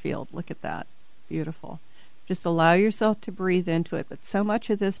of your field. Look at that. Beautiful. Just allow yourself to breathe into it. But so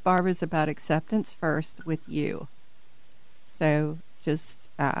much of this, Barbara, is about acceptance first with you. So just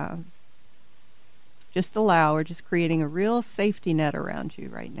allow, or just creating a real safety net around you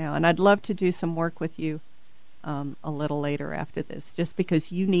right now. And I'd love to do some work with you a little later after this, just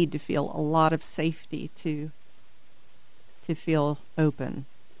because you need to feel a lot of safety to feel open.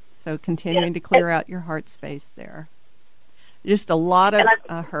 So continuing to clear out your heart space there. Just a lot of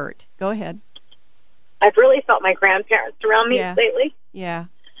hurt. Go ahead. I've really felt my grandparents around me lately. Yeah.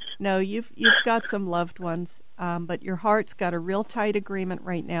 No, you've got some loved ones, but your heart's got a real tight agreement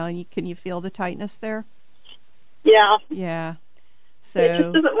right now. And can you feel the tightness there? Yeah. Yeah. So it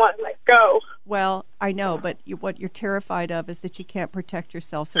just doesn't want to let go. Well, I know, but what you're terrified of is that you can't protect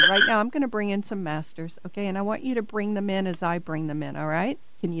yourself. So right now I'm going to bring in some masters, okay? And I want you to bring them in as I bring them in, all right?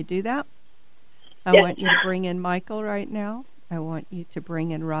 Can you do that? I want you to bring in Michael right now. I want you to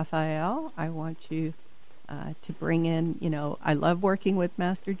bring in Raphael. I want you to bring in, I love working with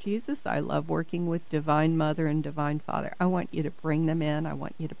Master Jesus. I love working with Divine Mother and Divine Father. I want you to bring them in. I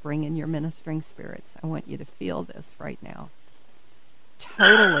want you to bring in your ministering spirits. I want you to feel this right now.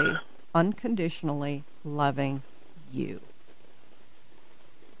 Totally, unconditionally loving you.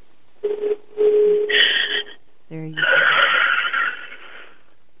 There you go.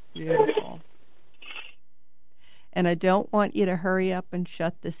 Beautiful. And I don't want you to hurry up and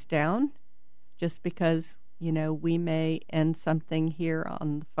shut this down just because, we may end something here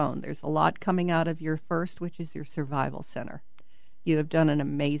on the phone. There's a lot coming out of your first, which is your survival center. You have done an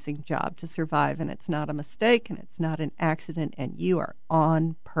amazing job to survive, and it's not a mistake, and it's not an accident, and you are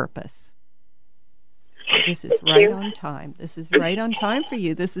on purpose. This is right on time. This is right on time for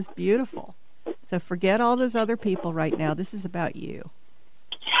you. This is beautiful. So forget all those other people right now. This is about you.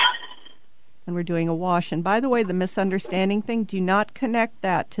 And we're doing a wash. And by the way, the misunderstanding thing, do not connect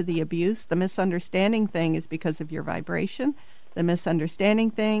that to the abuse. The misunderstanding thing is because of your vibration. The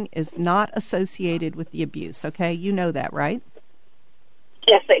misunderstanding thing is not associated with the abuse, okay? You know that, right?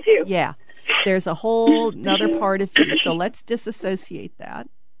 Yes, I do. Yeah. There's a whole another part of you. So let's disassociate that.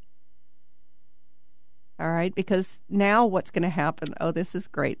 All right? Because now what's going to happen? Oh, this is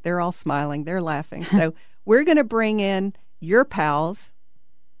great. They're all smiling. They're laughing. So we're going to bring in your pals,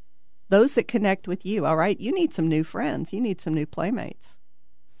 those that connect with you, all right? You need some new friends. You need some new playmates.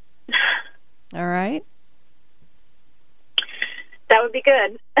 All right? That would be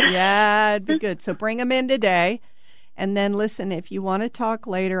good. Yeah, it'd be good. So bring them in today. And then, listen, if you want to talk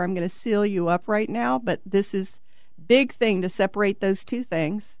later, I'm going to seal you up right now. But this is big thing to separate those two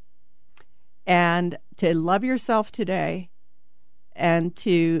things and to love yourself today and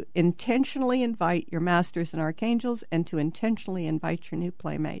to intentionally invite your masters and archangels and to intentionally invite your new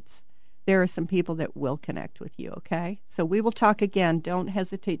playmates. There are some people that will connect with you, okay? So we will talk again. Don't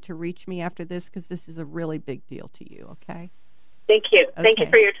hesitate to reach me after this because this is a really big deal to you, okay? Thank you. Okay. Thank you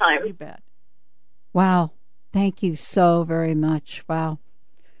for your time. You bet. Wow. Thank you so very much. Wow.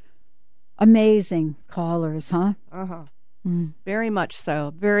 Amazing callers, huh? Uh-huh. Very much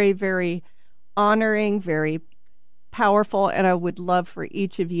so. Very, very honoring, very powerful, and I would love for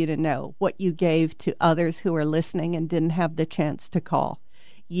each of you to know what you gave to others who are listening and didn't have the chance to call.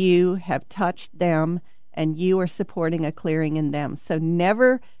 You have touched them, and you are supporting a clearing in them. So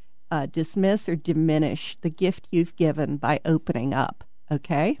never dismiss or diminish the gift you've given by opening up,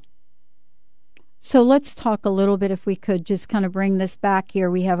 okay? So let's talk a little bit, if we could, just kind of bring this back here.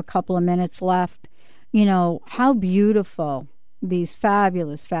 We have a couple of minutes left. You know, how beautiful these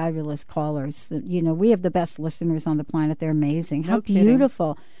fabulous, fabulous callers. You know, we have the best listeners on the planet. They're amazing. How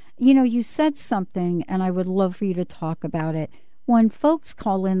beautiful. You know, you said something, and I would love for you to talk about it. When folks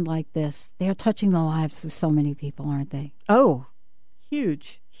call in like this, they're touching the lives of so many people, aren't they? Oh,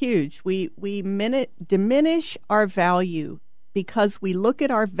 huge, huge. We diminish our value because we look at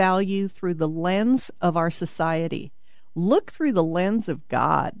our value through the lens of our society. Look through the lens of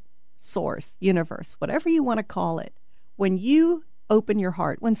God, source, universe, whatever you want to call it. When you open your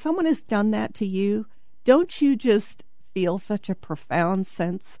heart, when someone has done that to you, don't you just feel such a profound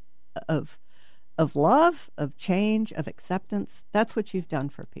sense of love, of change, of acceptance? That's what you've done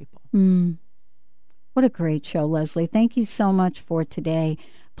for people. What a great show, Leslie. Thank you so much for today.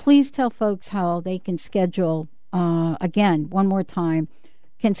 Please tell folks how they can schedule, again, one more time,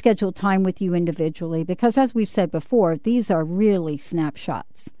 can schedule time with you individually, because as we've said before, these are really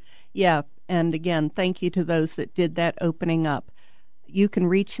snapshots. Yeah, and again, thank you to those that did that opening up. You can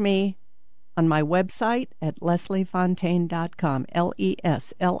reach me on my website at lesliefonteyne.com,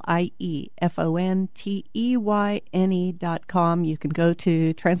 LeslieFonteyne.com. You can go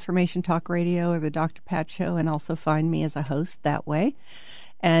to Transformation Talk Radio or the Dr. Pat Show and also find me as a host that way.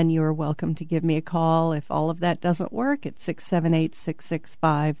 And you're welcome to give me a call. If all of that doesn't work, it's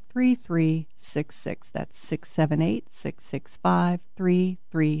 678-665-3366. That's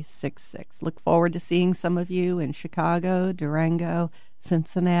 678-665-3366. Look forward to seeing some of you in Chicago, Durango,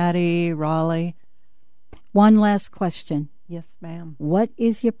 Cincinnati, Raleigh. One last question. Yes, ma'am. What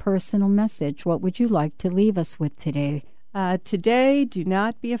is your personal message? What would you like to leave us with today? Today, do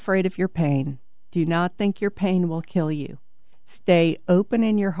not be afraid of your pain. Do not think your pain will kill you. Stay open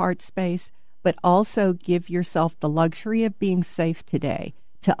in your heart space, but also give yourself the luxury of being safe today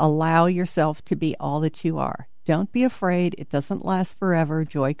to allow yourself to be all that you are. Don't be afraid. It doesn't last forever.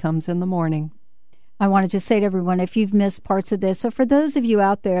 Joy comes in the morning. I want to just say to everyone, if you've missed parts of this, so for those of you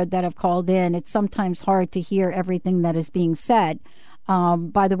out there that have called in, it's sometimes hard to hear everything that is being said.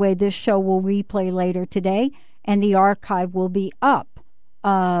 By the way, this show will replay later today, and the archive will be up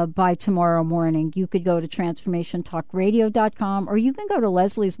by tomorrow morning. You could go to transformationtalkradio.com, or you can go to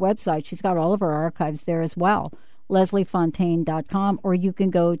Leslie's website. She's got all of her archives there as well, lesliefonteyne.com, or you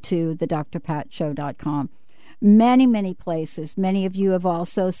can go to thedrpatshow.com. Many, many places. Many of you have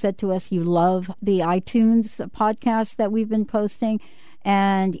also said to us you love the iTunes podcast that we've been posting.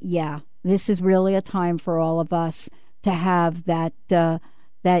 And yeah, this is really a time for all of us to have that the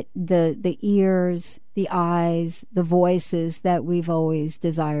ears, the eyes, the voices that we've always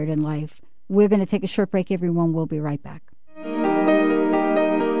desired in life. We're going to take a short break, everyone. We'll be right back.